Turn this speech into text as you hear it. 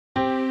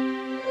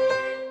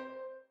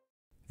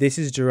This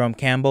is Jerome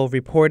Campbell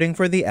reporting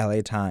for the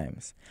LA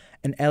Times.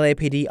 An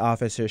LAPD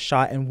officer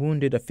shot and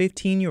wounded a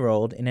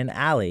 15-year-old in an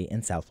alley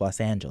in South Los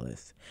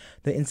Angeles.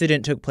 The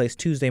incident took place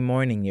Tuesday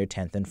morning near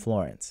 10th and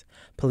Florence.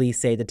 Police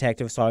say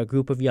detectives saw a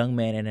group of young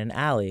men in an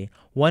alley,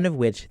 one of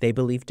which they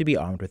believed to be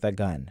armed with a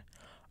gun.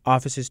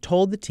 Officers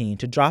told the teen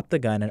to drop the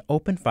gun and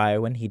open fire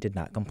when he did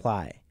not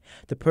comply.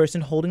 The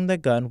person holding the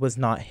gun was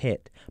not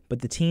hit,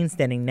 but the teen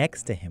standing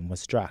next to him was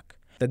struck.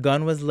 The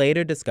gun was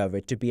later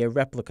discovered to be a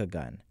replica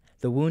gun.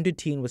 The wounded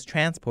teen was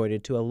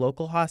transported to a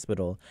local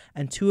hospital,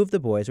 and 2 of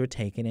the boys were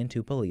taken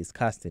into police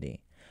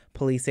custody.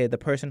 Police say the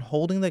person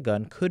holding the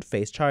gun could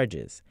face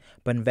charges,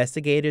 but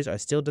investigators are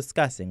still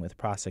discussing with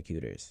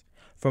prosecutors.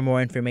 For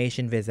more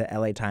information, visit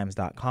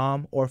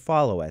latimes.com or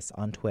follow us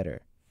on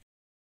Twitter.